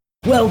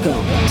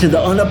Welcome to the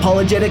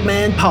Unapologetic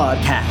Man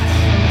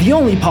Podcast, the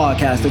only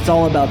podcast that's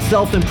all about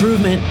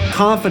self-improvement,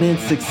 confidence,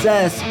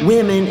 success,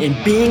 women,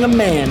 and being a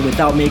man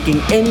without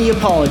making any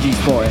apologies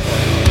for it.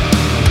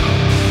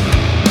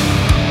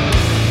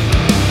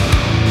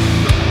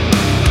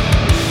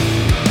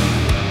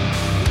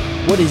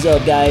 What is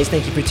up, guys?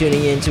 Thank you for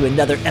tuning in to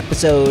another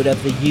episode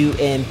of the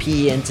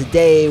UMP, and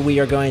today we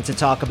are going to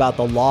talk about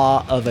the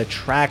law of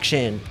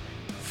attraction.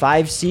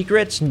 5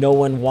 secrets no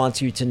one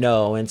wants you to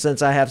know. And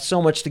since I have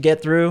so much to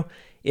get through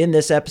in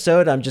this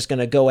episode, I'm just going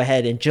to go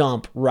ahead and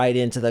jump right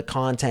into the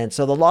content.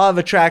 So the law of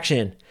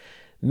attraction,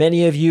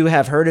 many of you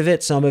have heard of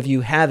it, some of you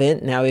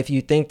haven't. Now, if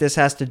you think this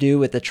has to do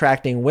with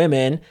attracting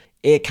women,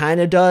 it kind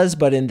of does,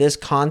 but in this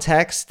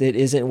context, it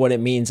isn't what it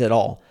means at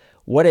all.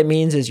 What it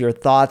means is your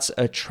thoughts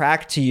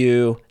attract to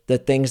you the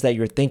things that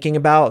you're thinking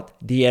about,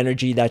 the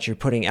energy that you're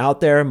putting out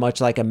there, much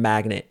like a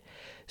magnet.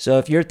 So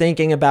if you're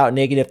thinking about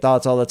negative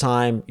thoughts all the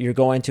time, you're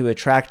going to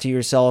attract to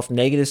yourself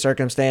negative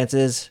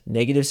circumstances,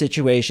 negative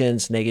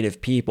situations,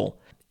 negative people.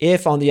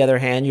 If, on the other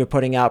hand, you're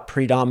putting out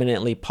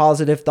predominantly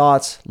positive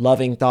thoughts,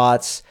 loving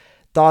thoughts,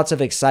 thoughts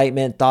of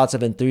excitement, thoughts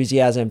of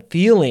enthusiasm,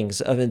 feelings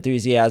of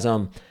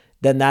enthusiasm,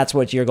 then that's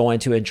what you're going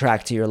to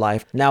attract to your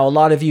life. Now, a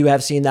lot of you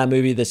have seen that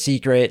movie, The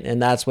Secret,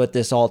 and that's what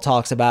this all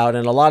talks about.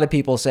 And a lot of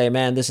people say,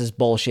 man, this is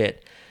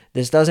bullshit.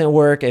 This doesn't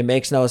work. It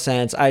makes no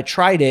sense. I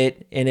tried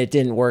it and it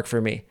didn't work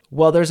for me.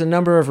 Well, there's a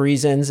number of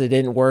reasons it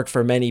didn't work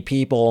for many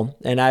people.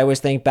 And I always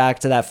think back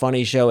to that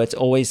funny show, It's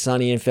Always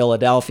Sunny in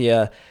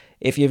Philadelphia.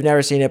 If you've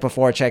never seen it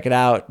before, check it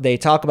out. They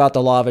talk about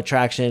the law of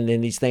attraction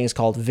in these things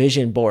called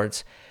vision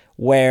boards,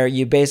 where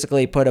you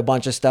basically put a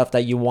bunch of stuff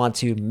that you want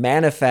to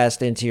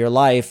manifest into your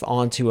life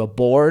onto a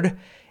board.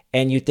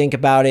 And you think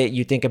about it,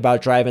 you think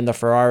about driving the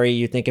Ferrari,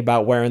 you think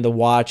about wearing the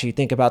watch, you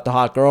think about the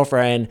hot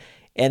girlfriend,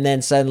 and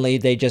then suddenly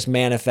they just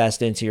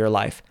manifest into your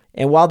life.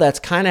 And while that's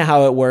kind of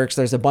how it works,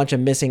 there's a bunch of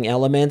missing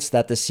elements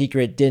that The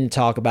Secret didn't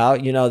talk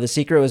about. You know, The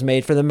Secret was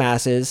made for the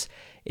masses.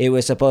 It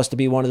was supposed to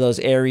be one of those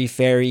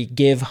airy-fairy,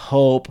 give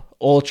hope,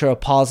 ultra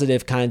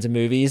positive kinds of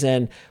movies.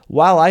 And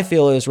while I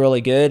feel it was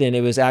really good, and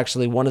it was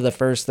actually one of the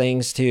first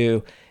things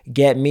to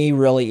get me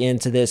really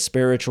into this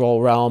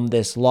spiritual realm,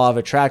 this law of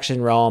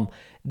attraction realm,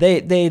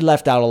 they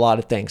left out a lot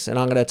of things, and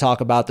I'm going to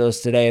talk about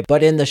those today.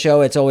 But in the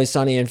show, It's Always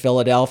Sunny in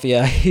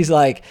Philadelphia,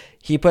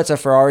 he puts a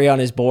Ferrari on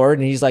his board,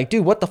 and he's like,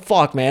 dude, what the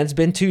fuck, man? It's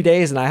been 2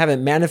 days, and I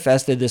haven't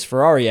manifested this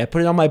Ferrari. I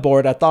put it on my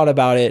board. I thought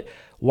about it.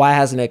 Why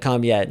hasn't it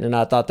come yet? And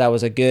I thought that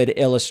was a good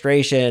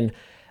illustration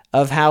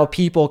of how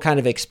people kind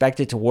of expect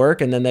it to work,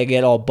 and then they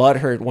get all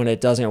butthurt when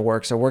it doesn't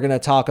work. So we're going to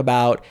talk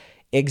about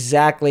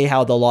exactly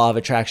how the law of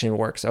attraction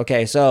works.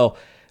 Okay, so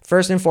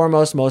first and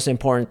foremost, most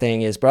important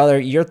thing is, brother,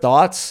 your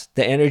thoughts,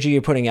 the energy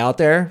you're putting out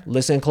there,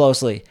 listen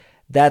closely.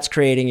 That's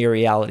creating your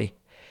reality.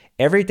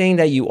 Everything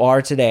that you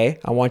are today,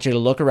 I want you to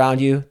look around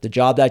you, the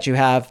job that you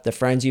have, the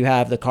friends you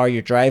have, the car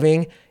you're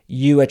driving,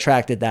 you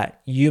attracted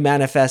that. You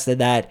manifested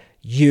that.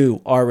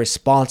 You are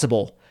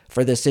responsible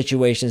for the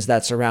situations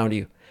that surround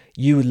you.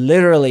 You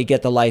literally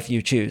get the life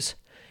you choose.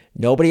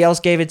 Nobody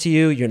else gave it to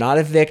you. You're not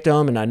a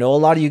victim. And I know a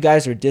lot of you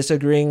guys are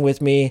disagreeing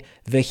with me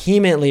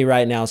vehemently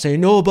right now,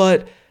 saying,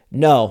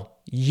 no,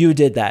 you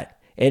did that.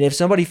 And if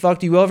somebody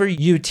fucked you over,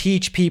 you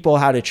teach people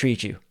how to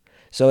treat you.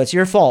 So it's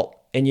your fault,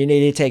 and you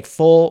need to take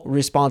full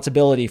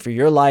responsibility for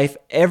your life,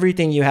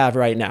 everything you have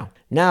right now.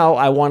 Now,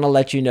 I want to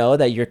let you know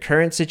that your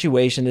current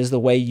situation is the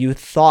way you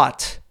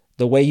thought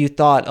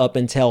up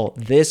until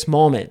this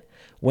moment,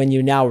 when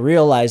you now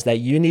realize that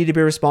you need to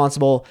be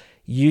responsible,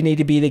 you need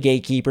to be the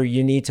gatekeeper,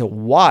 you need to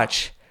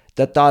watch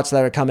the thoughts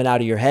that are coming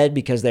out of your head,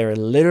 because they're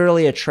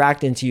literally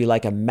attracting to you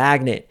like a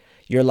magnet,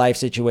 your life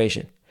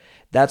situation.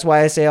 That's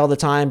why I say all the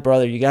time,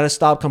 brother, you got to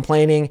stop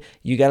complaining.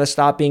 You got to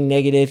stop being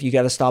negative. You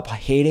got to stop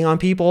hating on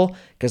people,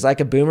 because like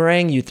a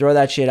boomerang, you throw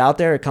that shit out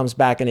there, it comes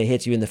back and it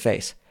hits you in the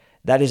face.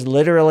 That is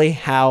literally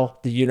how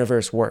the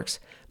universe works.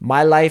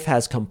 My life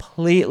has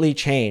completely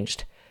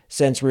changed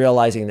since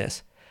realizing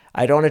this.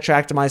 I don't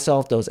attract to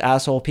myself those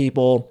asshole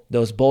people,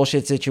 those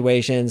bullshit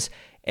situations.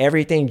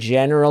 Everything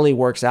generally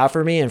works out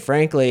for me. And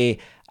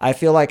frankly, I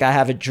feel like I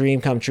have a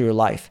dream come true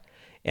life.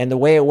 And the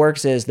way it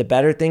works is, the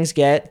better things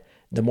get,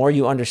 the more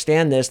you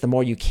understand this, the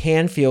more you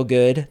can feel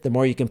good, the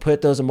more you can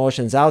put those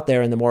emotions out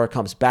there, and the more it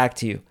comes back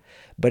to you.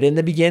 But in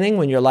the beginning,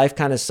 when your life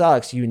kind of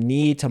sucks, you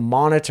need to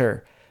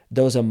monitor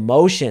those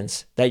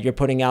emotions that you're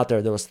putting out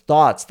there, those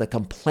thoughts, the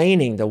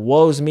complaining, the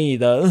woe's me,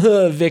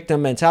 the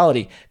victim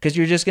mentality, because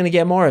you're just going to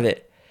get more of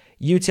it.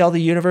 You tell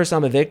the universe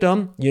I'm a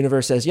victim,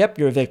 universe says, yep,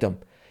 you're a victim.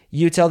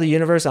 You tell the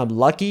universe I'm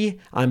lucky,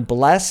 I'm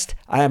blessed,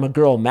 I am a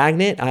girl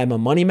magnet, I am a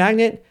money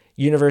magnet,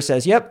 universe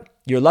says, yep,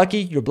 you're lucky,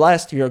 you're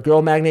blessed, you're a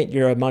girl magnet,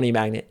 you're a money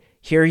magnet.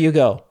 Here you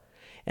go.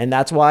 And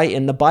that's why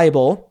in the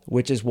Bible,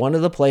 which is one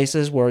of the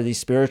places where these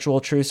spiritual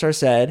truths are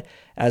said,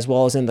 as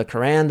well as in the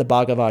Quran, the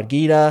Bhagavad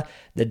Gita,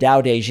 the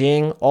Tao Te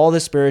Ching, all the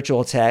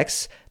spiritual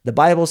texts, the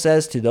Bible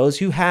says, to those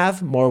who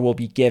have, more will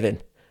be given.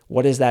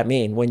 What does that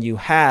mean? When you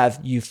have,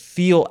 you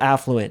feel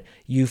affluent,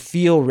 you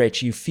feel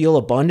rich, you feel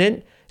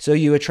abundant, so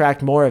you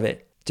attract more of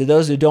it. To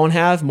those who don't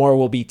have, more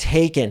will be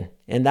taken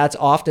And that's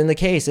often the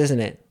case, isn't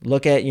it?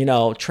 Look at,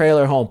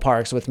 trailer home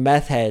parks with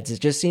meth heads. It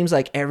just seems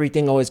like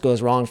everything always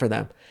goes wrong for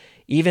them.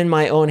 Even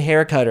my own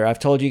hair cutter, I've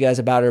told you guys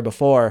about her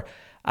before.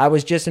 I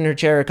was just in her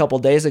chair a couple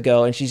days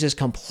ago and she's just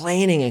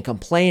complaining and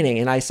complaining.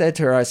 And I said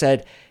to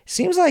her,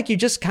 seems like you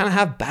just kind of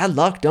have bad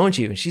luck, don't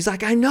you? And she's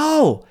like, I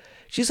know.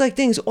 She's like,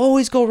 things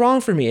always go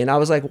wrong for me. And I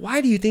was like,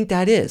 why do you think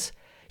that is?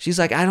 She's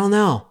like, I don't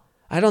know.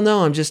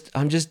 I'm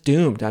just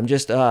doomed. I'm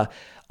just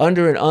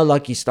under an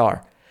unlucky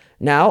star.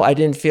 Now, I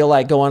didn't feel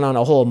like going on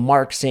a whole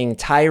Mark Singh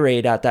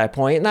tirade at that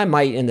point, and I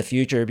might in the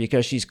future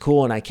because she's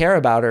cool and I care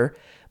about her.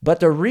 But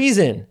the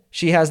reason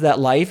she has that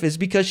life is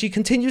because she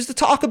continues to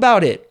talk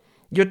about it.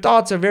 Your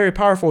thoughts are very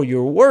powerful.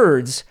 Your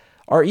words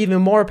are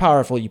even more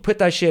powerful. You put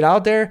that shit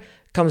out there,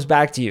 it comes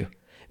back to you.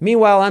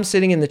 Meanwhile, I'm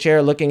sitting in the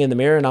chair looking in the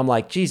mirror and I'm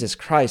like, Jesus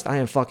Christ, I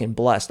am fucking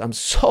blessed. I'm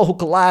so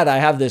glad I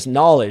have this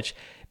knowledge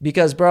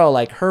because, bro,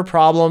 like her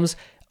problems,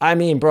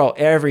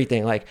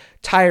 everything, like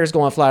tires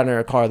going flat in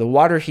her car, the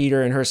water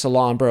heater in her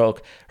salon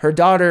broke, her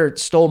daughter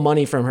stole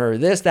money from her,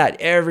 this, that,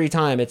 every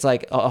time. It's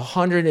like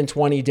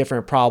 120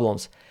 different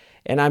problems.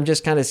 And I'm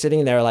just kind of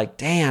sitting there like,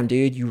 damn,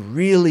 dude, you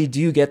really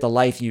do get the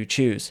life you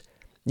choose.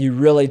 You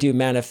really do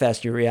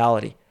manifest your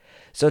reality.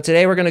 So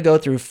today we're going to go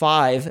through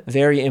 5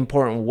 very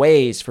important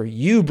ways for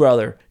you,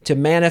 brother, to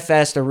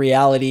manifest a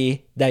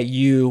reality that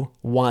you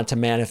want to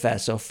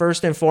manifest. So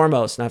first and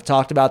foremost, and I've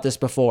talked about this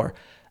before,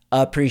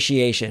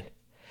 appreciation.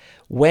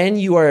 When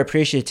you are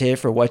appreciative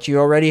for what you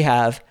already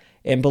have,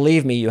 and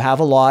believe me, you have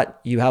a lot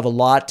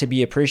to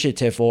be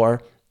appreciative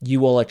for, you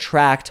will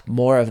attract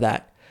more of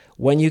that.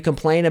 When you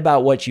complain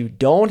about what you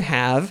don't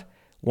have,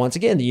 once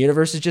again, the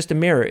universe is just a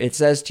mirror. It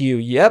says to you,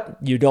 yep,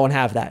 you don't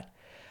have that.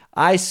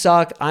 I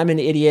suck. I'm an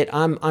idiot.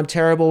 I'm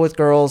terrible with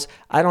girls.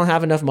 I don't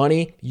have enough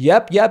money.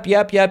 Yep.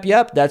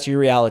 That's your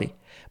reality.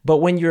 But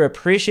when you're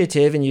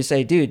appreciative and you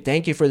say, dude,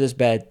 thank you for this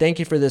bed. Thank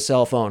you for this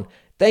cell phone.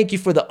 Thank you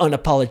for the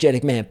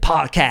Unapologetic Man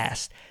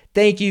podcast.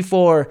 Thank you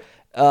for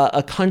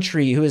a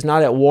country who is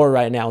not at war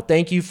right now.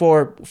 Thank you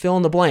for fill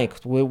in the blank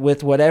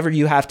with whatever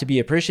you have to be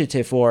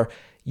appreciative for.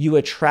 You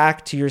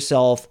attract to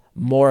yourself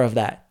more of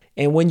that.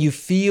 And when you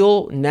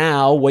feel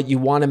now what you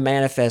want to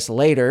manifest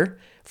later,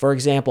 for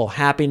example,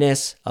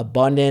 happiness,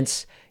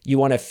 abundance, you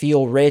want to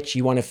feel rich,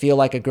 you want to feel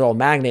like a girl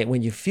magnet.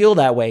 When you feel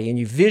that way and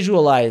you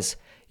visualize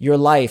your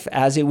life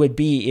as it would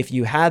be if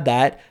you had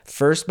that,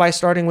 first by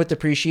starting with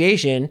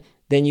appreciation,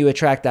 then you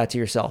attract that to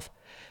yourself.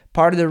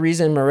 Part of the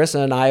reason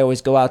Marissa and I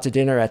always go out to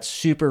dinner at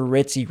super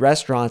ritzy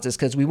restaurants is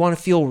because we want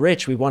to feel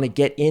rich. We want to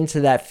get into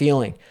that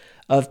feeling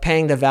of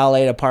paying the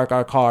valet to park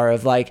our car,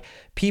 of like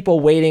people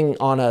waiting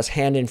on us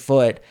hand and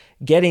foot,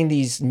 getting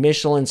these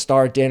Michelin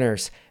star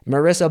dinners.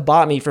 Marissa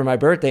bought me for my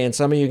birthday, and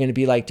some of you are going to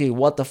be like, dude,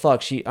 what the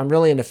fuck? I'm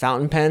really into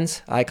fountain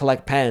pens. I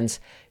collect pens.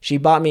 She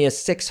bought me a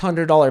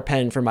 $600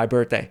 pen for my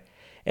birthday.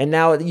 And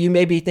now you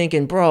may be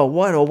thinking, bro,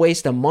 what a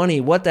waste of money.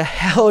 What the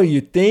hell are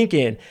you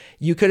thinking?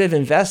 You could have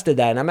invested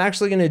that. And I'm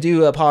actually going to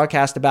do a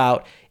podcast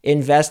about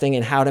investing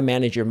and how to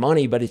manage your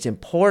money, but it's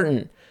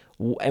important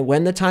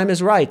when the time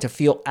is right to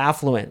feel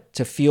affluent,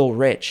 to feel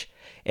rich.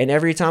 And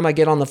every time I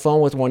get on the phone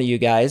with one of you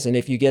guys, and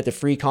if you get the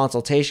free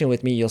consultation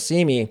with me, you'll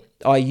see me,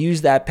 I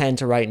use that pen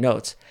to write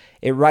notes.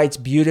 It writes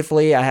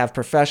beautifully. I have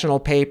professional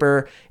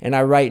paper and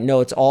I write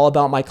notes all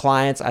about my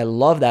clients. I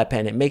love that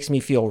pen. It makes me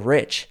feel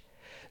rich.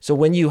 So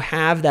when you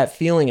have that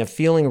feeling of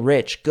feeling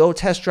rich, go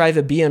test drive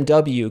a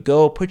BMW,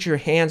 go put your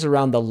hands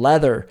around the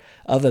leather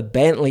of a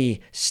Bentley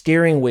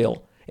steering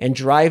wheel and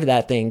drive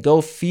that thing.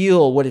 Go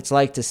feel what it's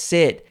like to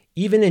sit,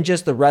 even in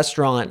just the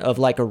restaurant of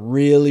like a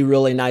really,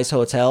 really nice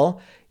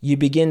hotel. You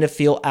begin to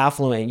feel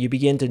affluent. You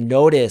begin to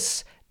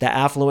notice the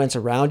affluence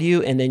around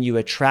you, and then you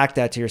attract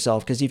that to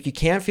yourself. Because if you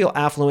can't feel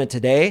affluent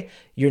today,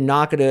 you're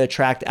not going to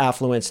attract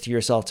affluence to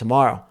yourself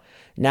tomorrow.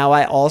 Now,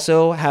 I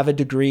also have a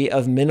degree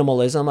of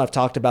minimalism. I've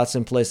talked about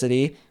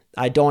simplicity.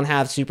 I don't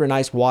have super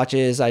nice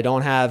watches. I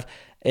don't have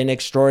an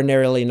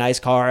extraordinarily nice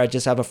car. I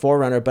just have a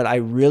 4Runner, but I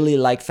really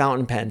like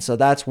fountain pens. So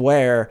that's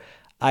where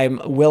I'm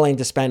willing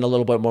to spend a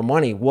little bit more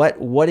money.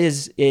 What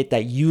is it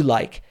that you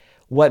like?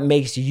 What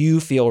makes you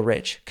feel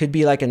rich? Could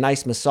be like a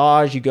nice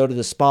massage. You go to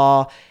the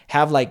spa,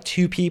 have like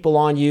 2 people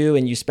on you,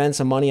 and you spend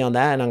some money on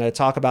that. And I'm going to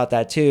talk about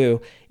that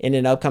too in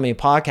an upcoming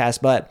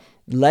podcast. But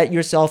let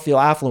yourself feel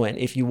affluent.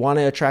 If you want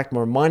to attract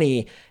more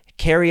money,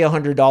 carry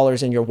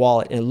 $100 in your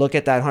wallet and look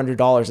at that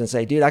 $100 and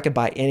say, dude, I could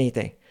buy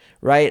anything,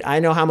 right? I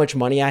know how much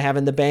money I have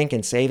in the bank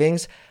and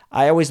savings.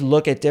 I always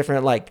look at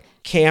different like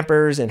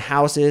campers and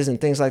houses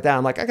and things like that.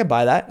 I'm like, I could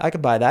buy that. I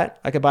could buy that.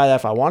 I could buy that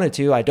if I wanted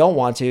to. I don't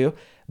want to,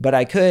 but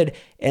I could.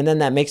 And then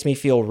that makes me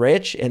feel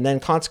rich. And then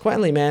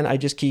consequently, man, I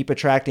just keep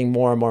attracting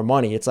more and more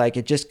money. It's like,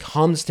 it just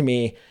comes to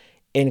me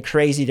in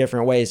crazy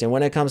different ways. And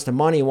when it comes to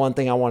money, one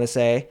thing I want to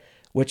say,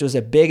 which was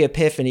a big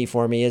epiphany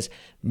for me, is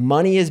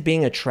money is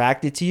being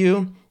attracted to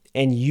you.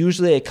 And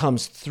usually it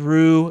comes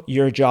through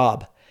your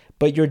job.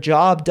 But your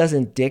job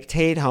doesn't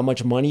dictate how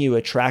much money you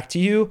attract to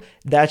you.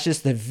 That's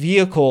just the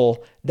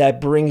vehicle that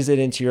brings it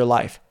into your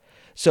life.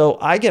 So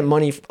I get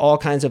money all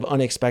kinds of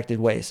unexpected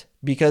ways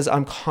because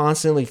I'm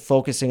constantly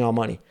focusing on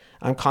money.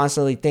 I'm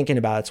constantly thinking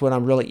about. It's what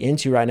I'm really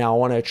into right now. I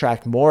want to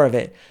attract more of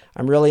it.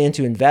 I'm really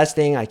into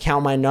investing. I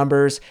count my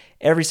numbers.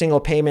 Every single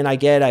payment I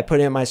get, I put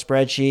it in my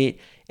spreadsheet,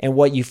 and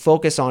what you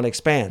focus on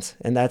expands.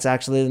 And that's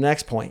actually the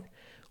next point.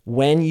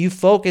 When you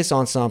focus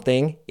on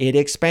something, it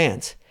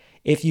expands.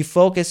 If you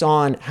focus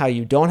on how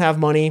you don't have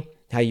money,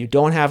 how you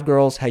don't have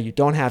girls, how you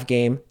don't have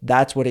game,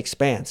 that's what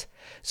expands.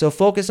 So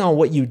focus on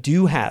what you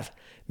do have.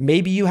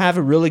 Maybe you have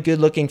a really good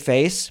looking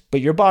face,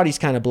 but your body's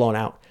kind of blown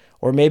out.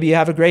 Or maybe you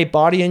have a great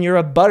body and you're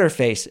a butter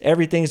face.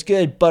 Everything's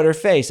good, butter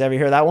face. Ever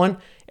hear that one?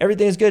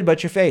 Everything's good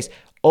but your face.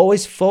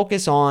 Always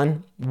focus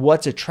on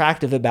what's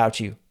attractive about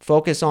you.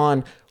 Focus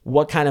on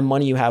what kind of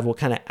money you have, what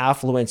kind of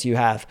affluence you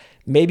have.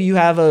 Maybe you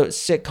have a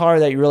sick car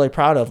that you're really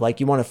proud of. Like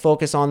you want to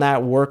focus on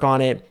that, work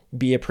on it,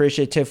 be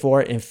appreciative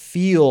for it, and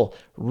feel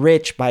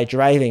rich by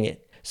driving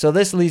it. So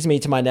this leads me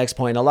to my next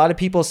point. A lot of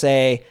people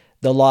say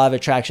the law of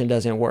attraction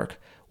doesn't work.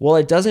 Well,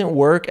 it doesn't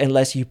work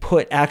unless you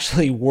put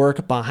actually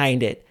work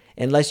behind it,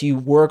 unless you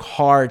work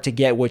hard to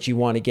get what you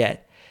want to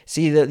get.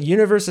 See, the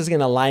universe is going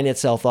to line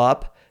itself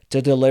up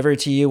to deliver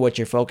to you what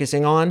you're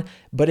focusing on.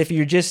 But if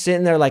you're just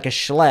sitting there like a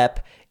schlep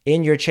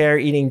in your chair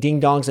eating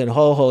ding dongs and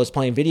ho-hos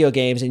playing video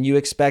games and you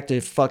expect a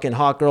fucking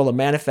hot girl to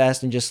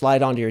manifest and just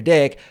slide onto your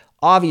dick,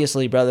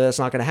 obviously, brother, that's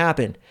not going to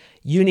happen.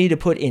 You need to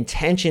put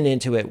intention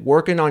into it,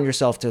 working on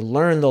yourself to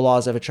learn the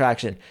laws of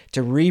attraction,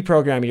 to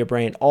reprogram your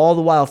brain, all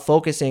the while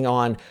focusing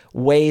on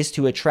ways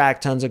to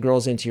attract tons of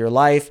girls into your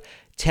life,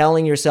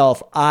 telling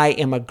yourself, I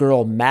am a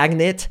girl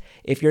magnet.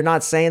 If you're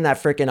not saying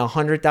that freaking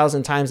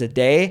 100,000 times a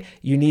day,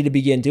 you need to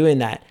begin doing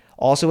that.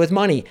 Also with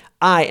money,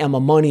 I am a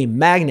money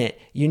magnet.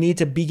 You need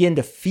to begin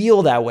to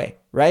feel that way,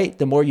 right?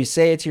 The more you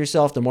say it to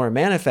yourself, the more it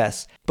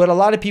manifests. But a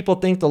lot of people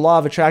think the law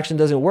of attraction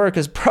doesn't work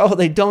because, bro,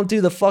 they don't do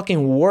the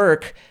fucking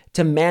work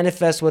to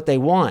manifest what they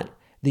want.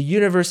 The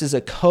universe is a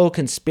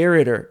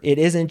co-conspirator. It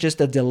isn't just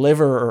a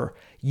deliverer.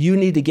 You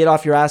need to get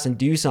off your ass and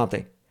do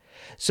something.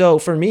 So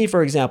for me,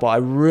 for example, I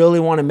really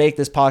want to make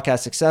this podcast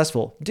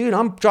successful. Dude,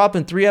 I'm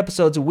dropping 3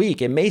 episodes a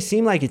week. It may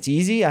seem like it's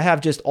easy. I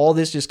have just all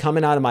this just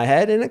coming out of my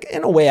head. And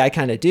in a way, I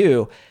kind of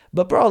do.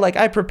 But bro, like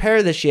I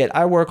prepare this shit.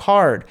 I work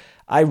hard.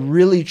 I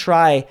really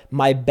try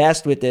my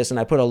best with this and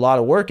I put a lot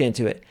of work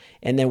into it.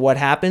 And then what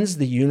happens?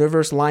 The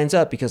universe lines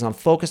up because I'm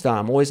focused on it.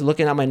 I'm always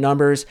looking at my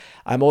numbers.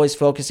 I'm always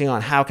focusing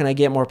on how can I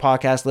get more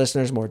podcast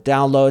listeners, more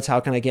downloads? How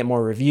can I get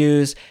more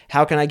reviews?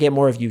 How can I get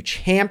more of you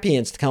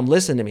champions to come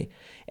listen to me?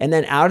 And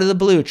then out of the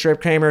blue,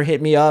 Trip Kramer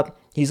hit me up.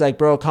 He's like,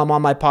 bro, come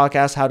on my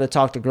podcast, How to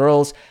Talk to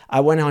Girls. I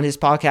went on his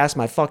podcast.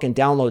 My fucking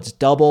downloads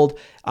doubled.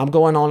 I'm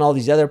going on all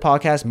these other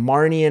podcasts.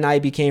 Marnie and I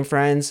became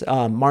friends,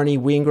 Marnie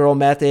Wing Girl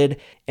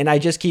Method. And I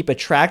just keep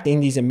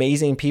attracting these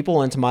amazing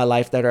people into my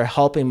life that are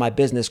helping my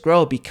business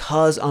grow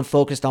because I'm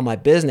focused on my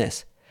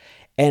business.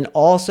 And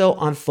also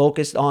I'm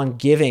focused on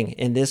giving.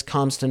 And this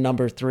comes to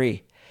number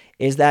 3,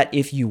 is that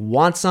if you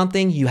want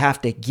something, you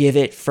have to give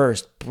it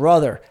first.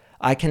 Brother,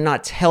 I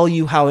cannot tell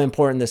you how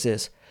important this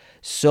is.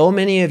 So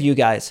many of you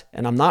guys,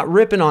 and I'm not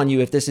ripping on you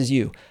if this is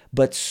you,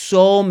 but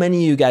so many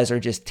of you guys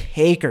are just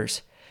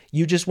takers.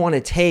 You just want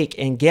to take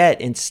and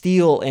get and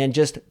steal and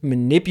just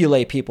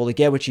manipulate people to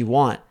get what you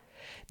want.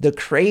 The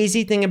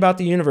crazy thing about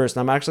the universe,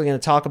 and I'm actually going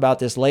to talk about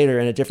this later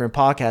in a different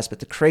podcast, but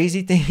the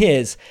crazy thing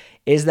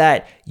is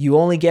that you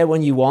only get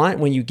what you want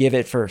when you give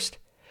it first.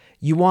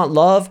 You want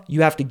love,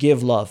 you have to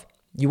give love.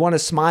 You want a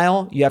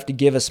smile, you have to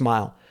give a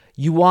smile.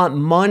 You want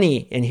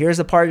money, and here's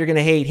the part you're going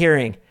to hate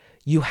hearing.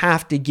 You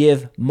have to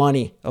give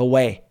money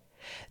away.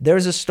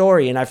 There's a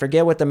story, and I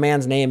forget what the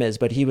man's name is,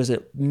 but he was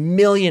a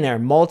millionaire,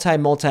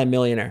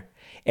 multi-millionaire,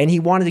 and he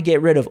wanted to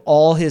get rid of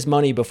all his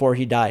money before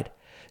he died.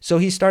 So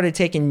he started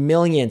taking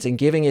millions and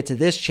giving it to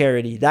this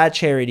charity,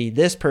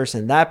 this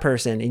person, that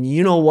person. And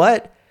you know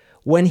what?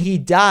 When he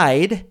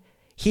died,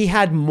 he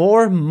had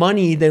more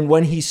money than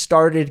when he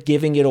started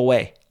giving it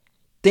away.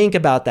 Think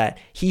about that.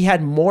 He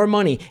had more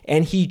money,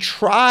 and he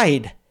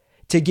tried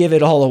to give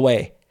it all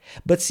away.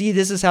 But see,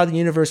 this is how the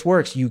universe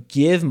works. You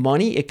give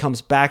money, it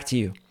comes back to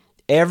you.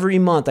 Every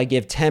month, I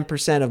give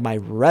 10% of my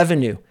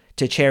revenue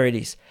to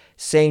charities.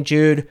 St.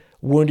 Jude,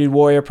 Wounded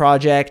Warrior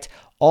Project,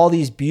 all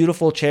these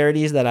beautiful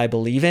charities that I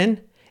believe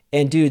in.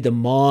 And dude, the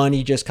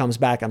money just comes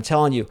back. I'm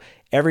telling you,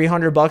 every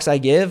 $100 I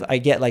give, I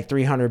get like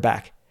 300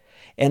 back.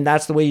 And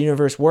that's the way the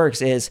universe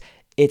works. Is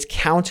it's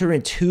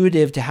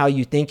counterintuitive to how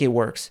you think it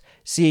works.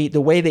 See, the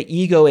way the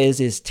ego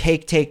is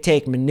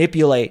take,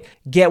 manipulate,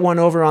 get one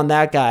over on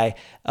that guy,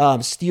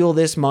 steal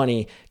this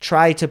money,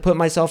 try to put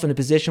myself in a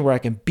position where I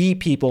can beat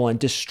people and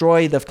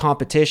destroy the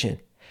competition.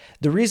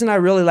 The reason I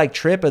really like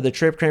Trip of the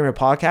Trip Kramer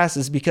podcast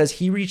is because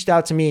he reached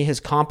out to me,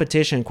 his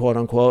competition, quote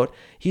unquote.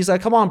 He's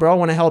like, come on, bro, I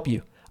want to help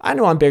you. I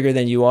know I'm bigger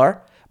than you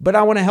are, but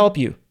I want to help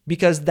you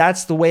because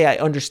that's the way I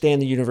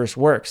understand the universe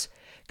works.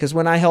 Because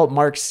when I help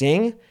Mark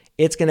sing,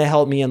 it's going to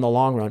help me in the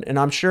long run. And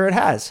I'm sure it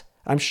has.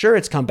 I'm sure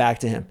it's come back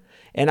to him.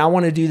 And I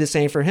want to do the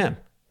same for him.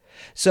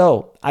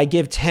 So I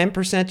give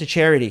 10% to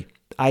charity.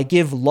 I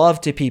give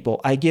love to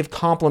people. I give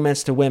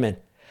compliments to women.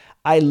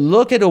 I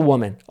look at a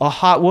woman, a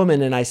hot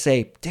woman, and I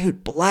say,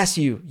 dude, bless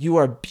you. You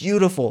are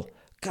beautiful.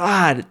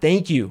 God,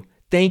 thank you.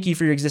 thank you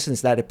for your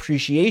existence, that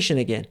appreciation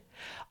again.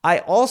 I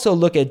also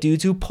look at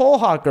dudes who pull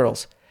hot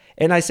girls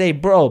and I say,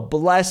 bro,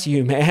 bless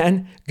you,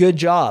 man. Good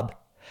job.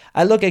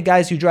 I look at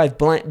guys who drive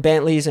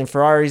Bentleys and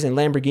Ferraris and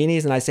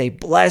Lamborghinis and I say,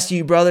 bless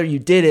you, brother. You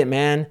did it,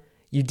 man.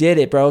 You did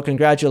it, bro.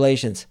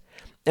 Congratulations.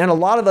 And a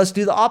lot of us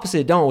do the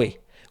opposite, don't we?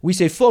 We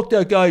say, fuck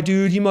that guy,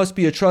 dude. He must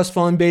be a trust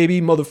fund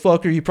baby,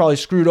 motherfucker. He probably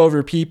screwed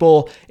over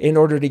people in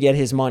order to get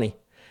his money.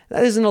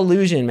 That is an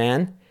illusion,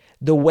 man.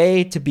 The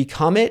way to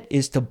become it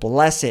is to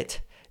bless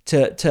it,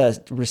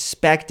 to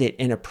respect it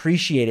and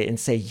appreciate it and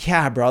say,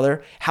 yeah,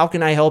 brother, how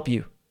can I help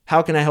you?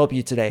 How can I help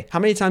you today? How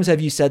many times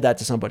have you said that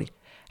to somebody?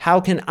 How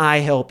can I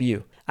help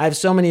you? I have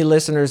so many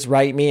listeners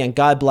write me, and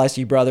God bless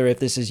you, brother, if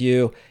this is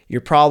you.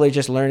 You're probably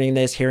just learning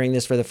this, hearing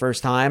this for the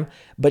first time,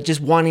 but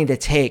just wanting to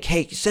take,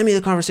 hey, send me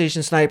the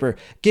conversation sniper.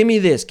 Give me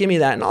this, give me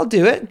that, and I'll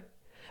do it.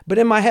 But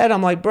in my head,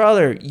 I'm like,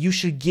 brother, you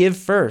should give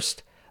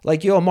first.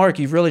 Like, yo, Mark,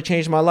 you've really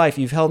changed my life.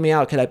 You've helped me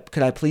out.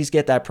 Could I please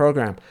get that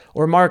program?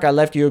 Or Mark, I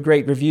left you a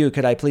great review.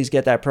 Could I please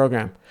get that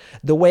program?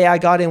 The way I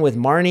got in with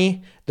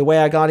Marnie, the way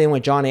I got in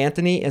with John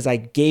Anthony is I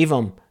gave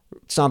him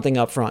something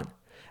up front.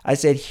 I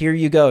said, here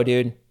you go,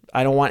 dude.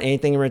 I don't want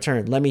anything in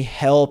return. Let me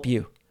help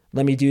you.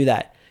 Let me do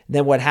that.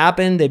 Then what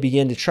happened? They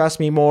began to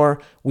trust me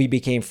more. We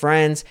became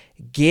friends.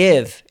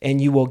 Give and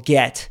you will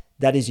get.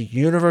 That is a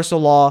universal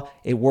law.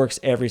 It works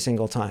every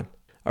single time.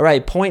 All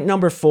right, point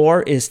number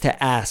 4 is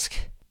to ask.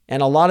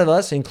 And a lot of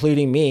us,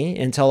 including me,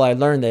 until I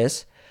learned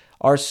this,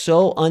 are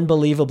so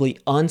unbelievably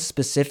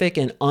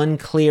unspecific and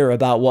unclear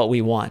about what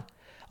we want.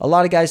 A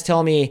lot of guys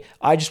tell me,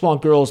 I just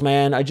want girls,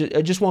 man. I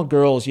just want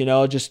girls,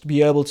 just to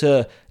be able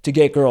to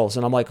get girls.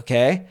 And I'm like,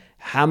 okay,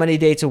 how many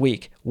dates a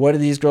week? What do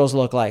these girls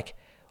look like?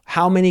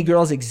 How many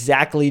girls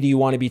exactly do you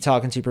want to be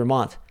talking to per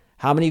month?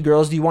 How many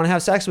girls do you want to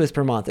have sex with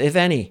per month, if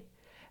any?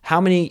 How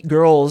many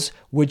girls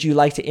would you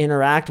like to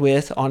interact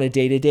with on a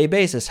day-to-day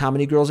basis? How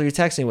many girls are you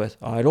texting with?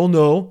 I don't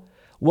know.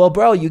 Well,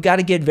 bro, you got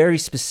to get very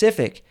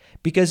specific,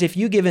 because if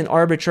you give an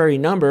arbitrary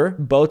number,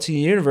 both to the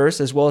universe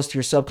as well as to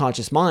your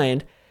subconscious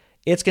mind,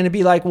 it's going to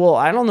be like, well,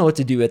 I don't know what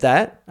to do with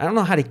that. I don't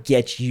know how to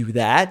get you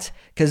that,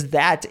 because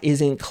that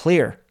isn't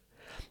clear.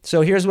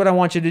 So here's what I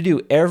want you to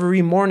do.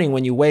 Every morning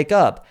when you wake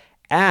up,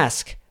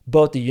 ask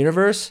both the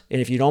universe,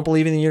 and if you don't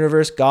believe in the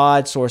universe,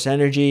 God, source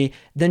energy,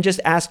 then just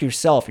ask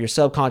yourself, your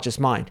subconscious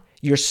mind,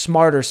 your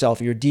smarter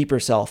self, your deeper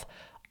self.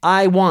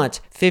 I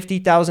want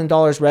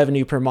 $50,000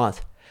 revenue per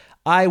month.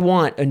 I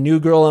want a new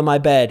girl in my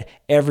bed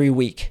every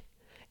week.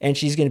 And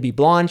she's going to be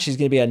blonde. She's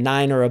going to be a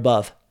 9 or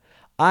above.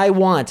 I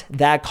want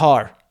that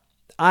car.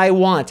 I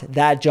want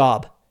that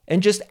job.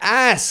 And just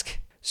ask.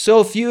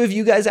 So few of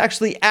you guys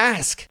actually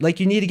ask.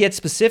 Like, you need to get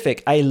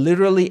specific. I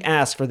literally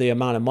ask for the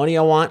amount of money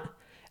I want.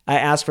 I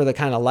ask for the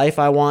kind of life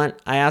I want.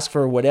 I ask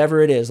for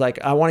whatever it is.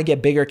 Like, I want to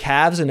get bigger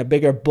calves and a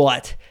bigger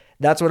butt.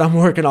 That's what I'm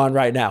working on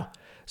right now.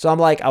 So I'm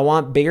like, I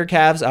want bigger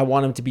calves. I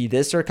want them to be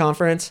this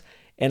circumference.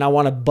 And I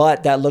want a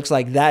butt that looks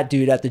like that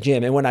dude at the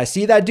gym. And when I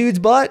see that dude's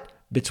butt,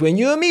 between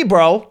you and me,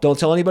 bro, don't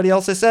tell anybody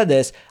else I said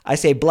this, I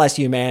say, bless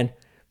you, man.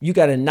 You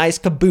got a nice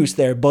caboose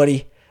there,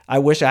 buddy. I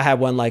wish I had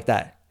one like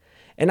that.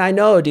 And I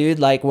know, dude,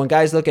 like when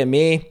guys look at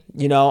me,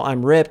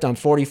 I'm ripped, I'm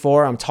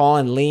 44, I'm tall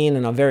and lean,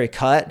 and I'm very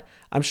cut.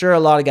 I'm sure a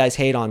lot of guys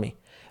hate on me.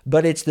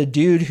 But it's the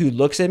dude who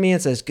looks at me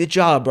and says, good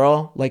job,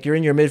 bro. Like, you're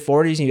in your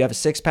mid-40s and you have a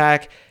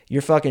six-pack.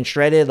 You're fucking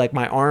shredded. Like,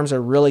 my arms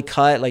are really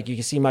cut. Like, you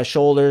can see my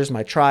shoulders,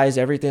 my tries,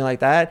 everything like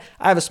that.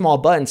 I have a small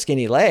butt and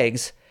skinny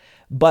legs,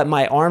 but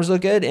my arms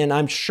look good. And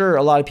I'm sure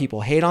a lot of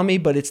people hate on me,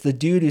 but it's the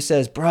dude who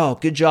says, bro,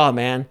 good job,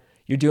 man.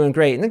 You're doing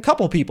great. And a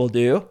couple people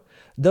do.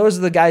 Those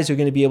are the guys who are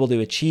going to be able to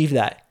achieve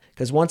that.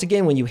 Because once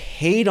again, when you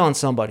hate on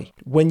somebody,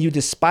 when you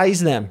despise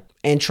them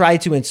and try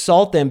to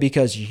insult them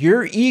because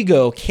your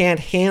ego can't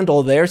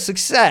handle their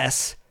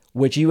success,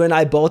 which you and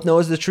I both know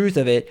is the truth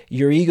of it,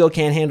 your ego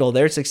can't handle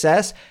their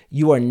success,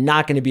 you are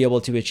not going to be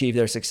able to achieve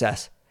their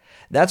success.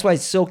 That's why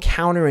it's so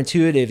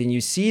counterintuitive. And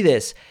you see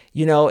this,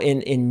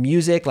 in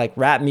music, like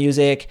rap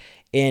music,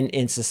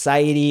 in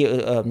society,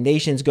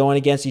 nations going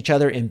against each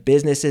other, in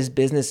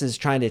businesses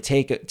trying to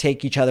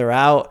take each other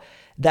out.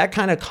 That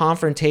kind of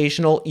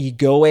confrontational,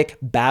 egoic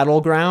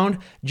battleground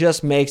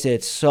just makes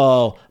it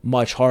so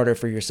much harder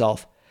for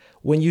yourself.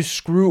 When you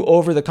screw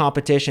over the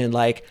competition,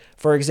 like,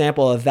 for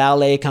example, a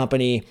valet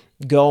company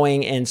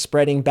going and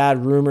spreading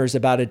bad rumors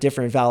about a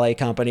different valet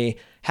company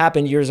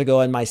happened years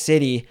ago in my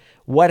city.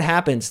 What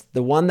happens?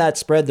 The one that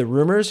spread the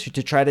rumors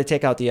to try to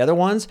take out the other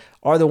ones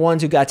are the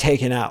ones who got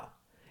taken out.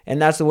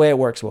 And that's the way it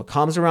works. What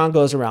comes around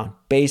goes around.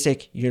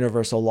 Basic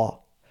universal law.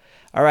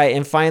 All right,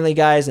 and finally,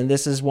 guys, and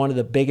this is one of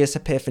the biggest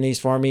epiphanies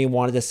for me,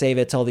 wanted to save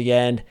it till the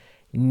end,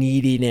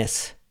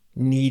 neediness.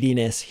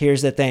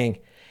 Here's the thing,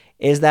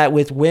 is that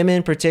with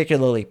women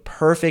particularly,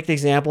 perfect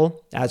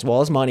example, as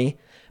well as money,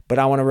 but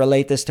I want to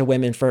relate this to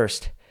women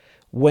first.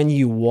 When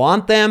you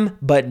want them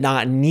but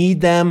not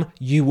need them,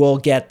 you will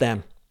get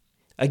them.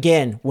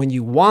 Again, when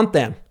you want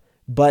them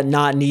but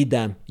not need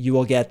them, you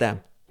will get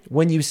them.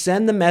 When you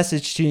send the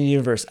message to the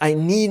universe, I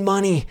need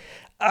money,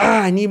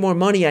 I need more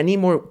money. I need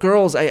more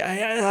girls.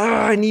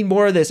 I need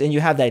more of this. And you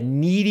have that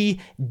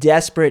needy,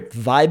 desperate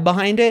vibe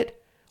behind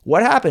it.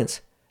 What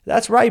happens?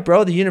 That's right,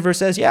 bro. The universe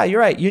says, yeah, you're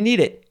right. You need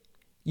it.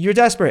 You're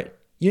desperate.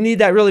 You need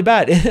that really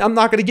bad. I'm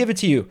not going to give it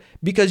to you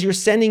because you're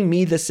sending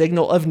me the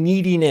signal of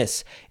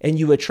neediness, and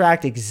you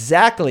attract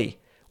exactly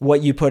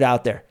what you put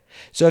out there.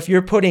 So if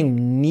you're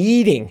putting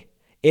needing,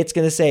 it's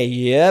going to say,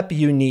 yep,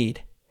 you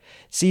need.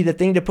 See, the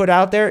thing to put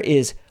out there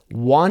is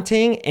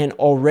wanting and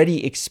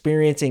already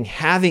experiencing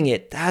having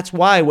it. That's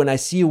why when I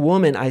see a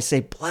woman, I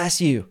say,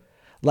 bless you.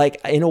 Like,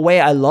 in a way,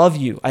 I love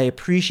you. I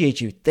appreciate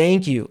you.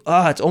 Thank you.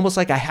 It's almost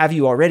like I have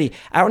you already.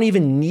 I don't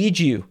even need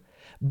you,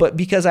 but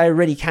because I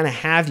already kind of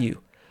have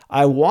you.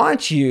 I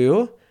want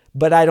you,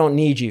 but I don't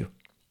need you.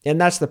 And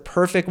that's the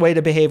perfect way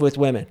to behave with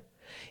women.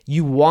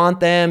 You want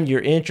them, you're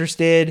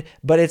interested,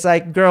 but it's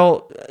like,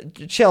 girl,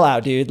 chill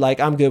out, dude. Like,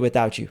 I'm good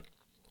without you.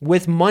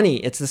 With money,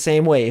 it's the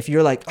same way. If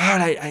you're like,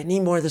 I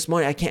need more of this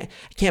money. I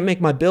can't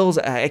make my bills.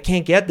 I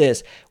can't get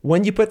this.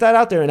 When you put that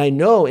out there, and I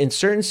know in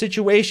certain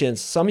situations,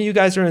 some of you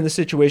guys are in the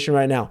situation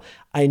right now.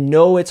 I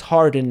know it's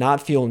hard to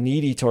not feel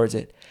needy towards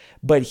it.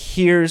 But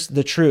here's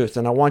the truth,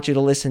 and I want you to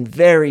listen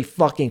very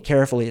fucking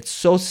carefully. It's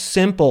so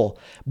simple,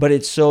 but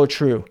it's so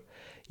true.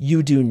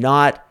 You do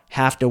not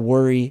have to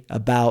worry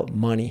about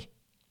money.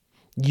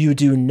 You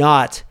do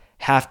not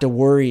have to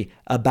worry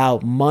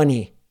about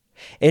money.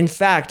 In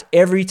fact,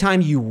 every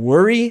time you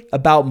worry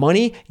about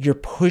money, you're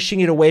pushing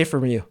it away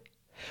from you.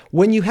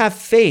 When you have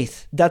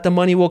faith that the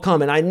money will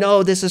come, and I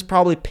know this is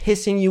probably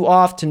pissing you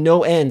off to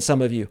no end,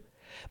 some of you,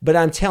 but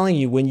I'm telling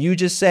you, when you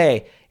just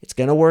say, it's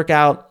going to work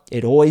out,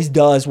 it always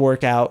does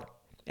work out,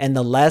 and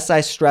the less I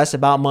stress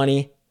about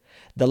money,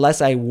 the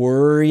less I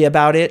worry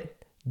about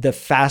it, the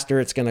faster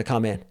it's going to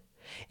come in.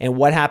 And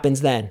what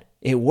happens then?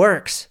 It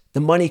works. The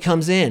money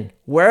comes in,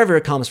 wherever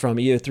it comes from,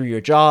 either through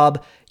your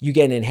job, you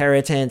get an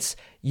inheritance,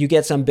 you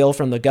get some bill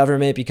from the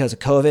government because of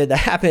COVID. That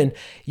happened,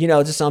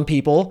 to some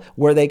people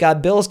where they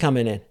got bills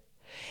coming in.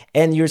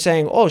 And you're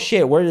saying, oh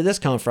shit, where did this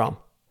come from?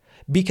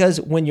 Because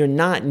when you're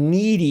not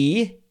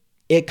needy,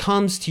 it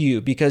comes to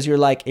you because you're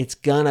like, it's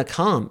gonna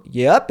come.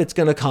 Yep, it's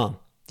gonna come,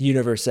 the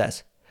universe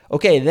says.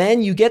 Okay,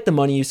 then you get the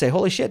money, you say,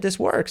 holy shit, this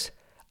works.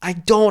 I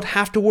don't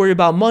have to worry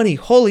about money.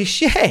 Holy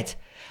shit.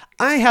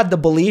 I had the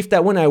belief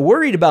that when I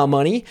worried about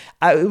money,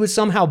 it would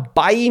somehow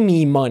buy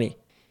me money.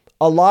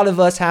 A lot of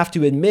us have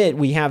to admit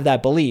we have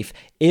that belief.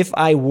 If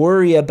I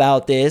worry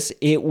about this,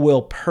 it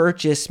will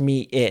purchase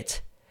me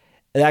it.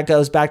 That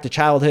goes back to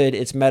childhood.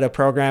 It's meta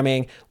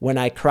programming. When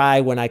I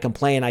cry, when I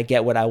complain, I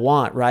get what I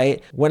want,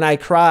 right? When I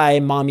cry,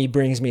 mommy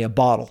brings me a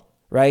bottle,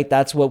 right?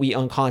 That's what we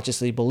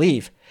unconsciously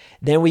believe.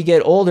 Then we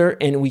get older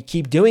and we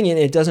keep doing it and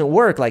it doesn't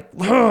work. Like,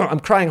 I'm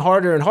crying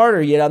harder and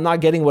harder, yet I'm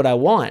not getting what I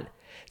want.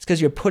 It's because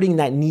you're putting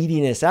that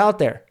neediness out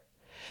there.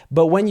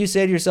 But when you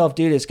say to yourself,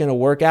 dude, it's going to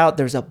work out,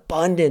 there's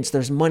abundance,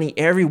 there's money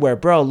everywhere.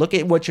 Bro, look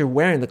at what you're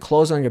wearing. The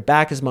clothes on your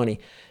back is money.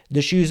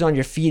 The shoes on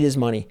your feet is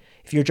money.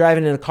 If you're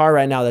driving in a car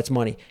right now, that's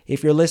money.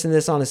 If you're listening to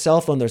this on a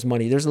cell phone, there's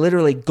money. There's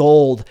literally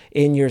gold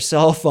in your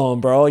cell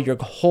phone, bro. You're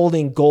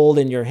holding gold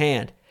in your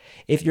hand.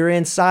 If you're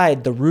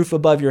inside, the roof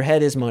above your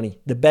head is money.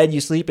 The bed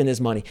you sleep in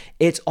is money.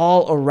 It's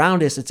all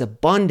around us. It's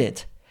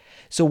abundant.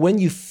 So when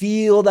you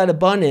feel that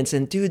abundance,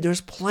 and dude,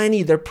 there's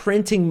plenty. They're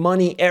printing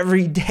money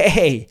every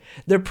day.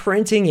 They're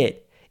printing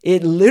it.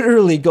 It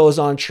literally goes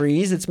on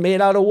trees. It's made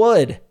out of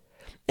wood.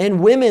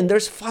 And women,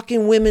 there's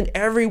fucking women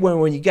everywhere.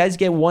 When you guys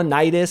get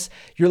one-nightitis,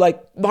 you're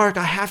like, Mark,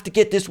 I have to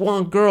get this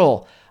one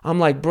girl. I'm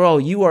like, bro,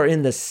 you are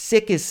in the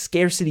sickest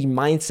scarcity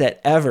mindset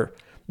ever.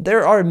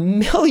 There are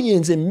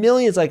millions and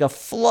millions, like a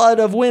flood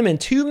of women.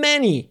 Too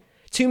many.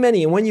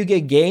 And when you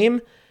get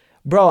game,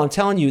 bro, I'm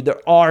telling you,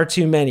 there are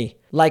too many.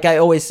 Like I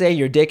always say,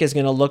 your dick is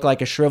going to look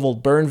like a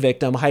shriveled burn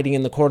victim hiding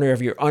in the corner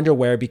of your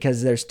underwear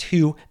because there's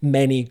too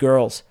many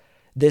girls.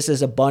 This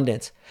is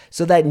abundance.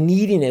 So that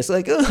neediness,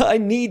 like, I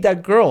need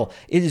that girl.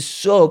 It is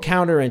so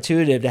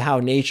counterintuitive to how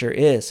nature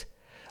is.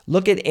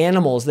 Look at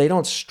animals. They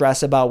don't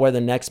stress about where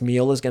the next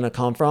meal is going to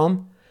come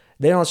from.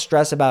 They don't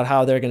stress about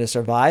how they're going to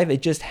survive.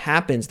 It just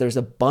happens. There's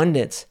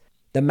abundance.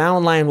 The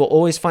mountain lion will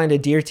always find a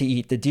deer to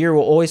eat. The deer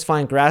will always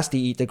find grass to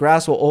eat. The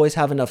grass will always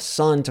have enough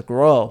sun to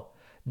grow.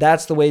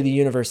 That's the way the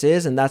universe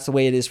is, and that's the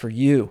way it is for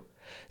you.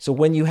 So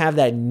when you have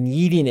that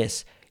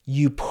neediness,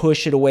 you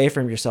push it away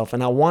from yourself.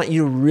 And I want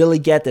you to really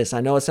get this.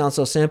 I know it sounds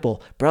so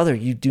simple. Brother,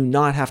 you do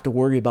not have to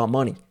worry about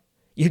money.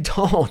 You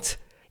don't.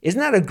 Isn't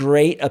that a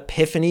great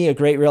epiphany, a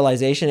great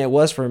realization? It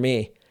was for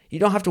me. You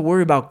don't have to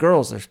worry about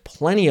girls. There's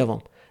plenty of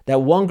them.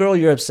 That one girl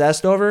you're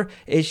obsessed over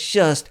is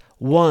just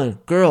one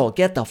girl.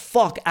 Get the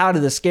fuck out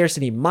of the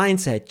scarcity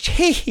mindset.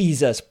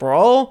 Jesus,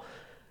 bro.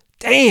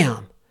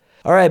 Damn.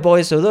 All right,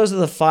 boys. So those are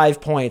the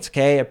 5 points,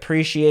 okay?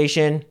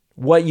 Appreciation.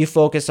 What you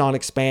focus on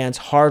expands.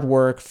 Hard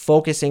work.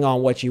 Focusing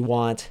on what you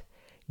want.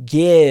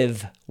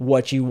 Give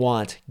what you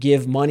want.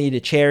 Give money to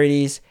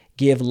charities.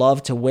 Give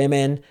love to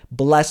women.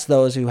 Bless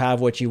those who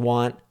have what you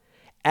want.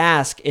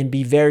 Ask and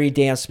be very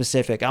damn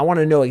specific. I want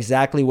to know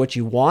exactly what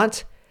you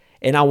want.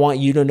 And I want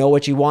you to know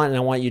what you want, and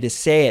I want you to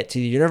say it to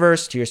the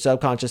universe, to your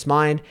subconscious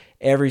mind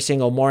every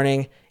single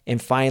morning.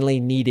 And finally,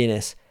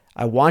 neediness.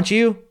 I want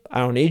you. I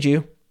don't need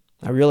you.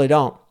 I really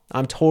don't.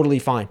 I'm totally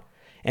fine.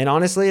 And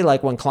honestly,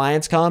 like when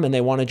clients come and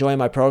they want to join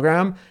my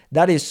program,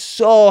 that is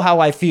so how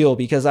I feel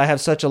because I have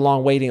such a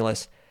long waiting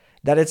list.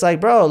 That it's like,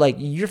 bro, like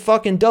you're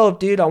fucking dope,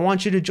 dude. I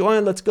want you to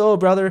join. Let's go,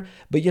 brother.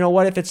 But you know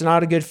what? If it's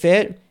not a good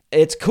fit,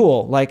 it's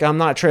cool. Like I'm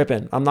not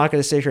tripping. I'm not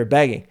going to sit here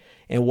begging.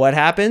 And what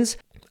happens?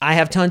 I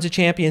have tons of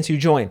champions who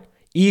join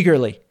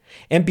eagerly.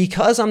 And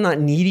because I'm not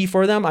needy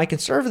for them, I can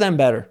serve them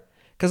better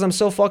because I'm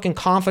so fucking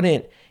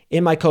confident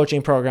in my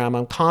coaching program.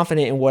 I'm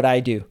confident in what I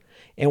do.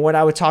 And when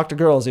I would talk to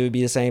girls, it would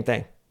be the same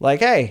thing.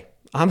 Like, hey,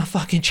 I'm a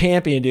fucking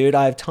champion, dude.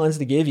 I have tons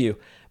to give you.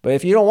 But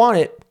if you don't want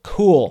it,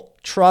 cool.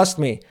 Trust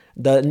me.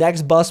 The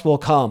next bus will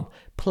come.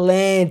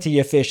 Plenty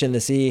of fish in the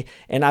sea.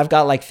 And I've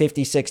got like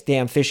 56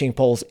 damn fishing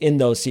poles in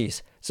those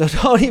seas. So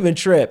don't even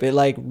trip. It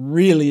like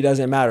really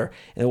doesn't matter.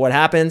 And what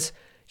happens?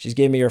 She's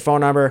giving me her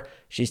phone number.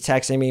 She's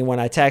texting me when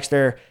I text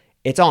her.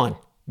 It's on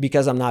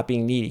because I'm not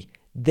being needy.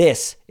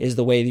 This is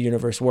the way the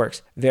universe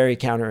works. Very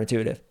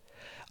counterintuitive.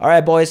 All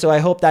right, boys. So I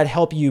hope that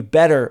helped you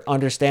better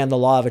understand the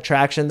law of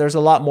attraction. There's a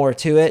lot more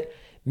to it.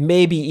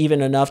 Maybe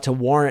even enough to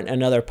warrant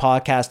another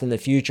podcast in the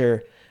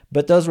future.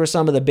 But those were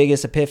some of the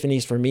biggest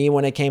epiphanies for me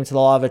when it came to the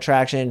law of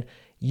attraction.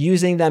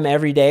 Using them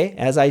every day,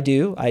 as I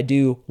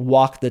do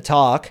walk the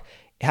talk,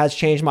 has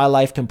changed my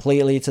life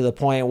completely to the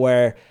point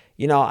where,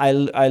 you know,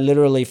 I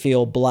literally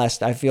feel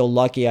blessed. I feel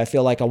lucky. I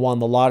feel like I won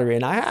the lottery,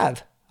 and I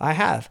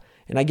have.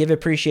 And I give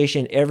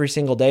appreciation every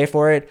single day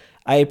for it.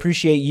 I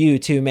appreciate you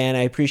too, man.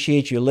 I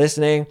appreciate you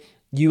listening.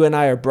 You and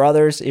I are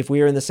brothers. If we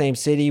were in the same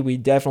city,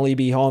 we'd definitely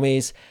be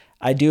homies.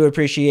 I do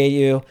appreciate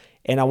you.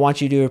 And I want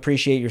you to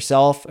appreciate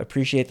yourself,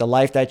 appreciate the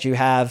life that you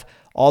have,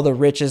 all the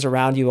riches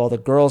around you, all the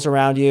girls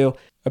around you.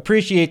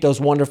 Appreciate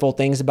those wonderful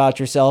things about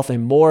yourself,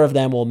 and more of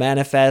them will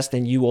manifest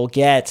and you will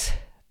get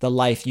the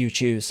life you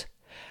choose.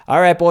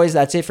 All right, boys,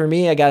 that's it for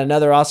me. I got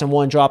another awesome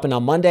one dropping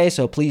on Monday,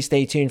 so please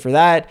stay tuned for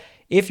that.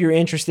 If you're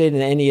interested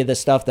in any of the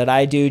stuff that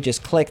I do,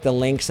 just click the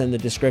links in the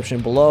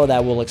description below.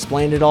 That will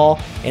explain it all.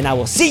 And I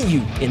will see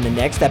you in the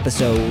next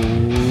episode.